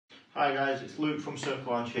Hi guys, it's Luke from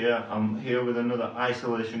Circle Lounge here. I'm here with another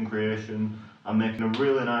isolation creation. I'm making a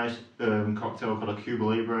really nice cocktail called a Cuba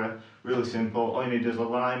Libre. Really simple. All you need is a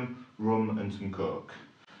lime, rum and some Coke.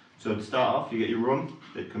 So to start off, you get your rum.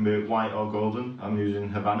 It can be white or golden. I'm using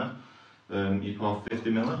Havana. You pour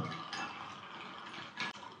 50ml.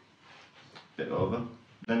 Bit over.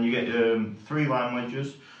 Then you get 3 lime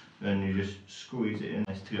wedges. Then you just squeeze it in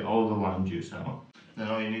to get all the lime juice out. Then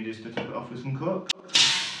all you need is to top it off with some Coke.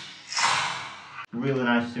 Really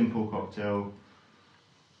nice simple cocktail.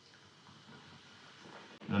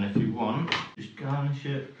 Then if you want, just garnish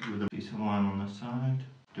it with a piece of lime on the side.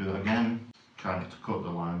 Do that again. Try not to cut the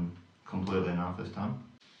lime completely in half this time.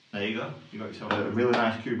 There you go. You got yourself a really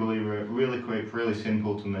nice Cuba Libre. Really quick, really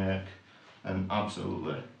simple to make, and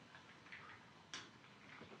absolutely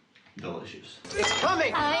delicious. It's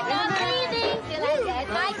coming! I'm not breathing till I get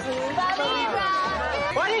my Cuba Libre.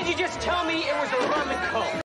 Why didn't you just tell me it was a rum and Coke?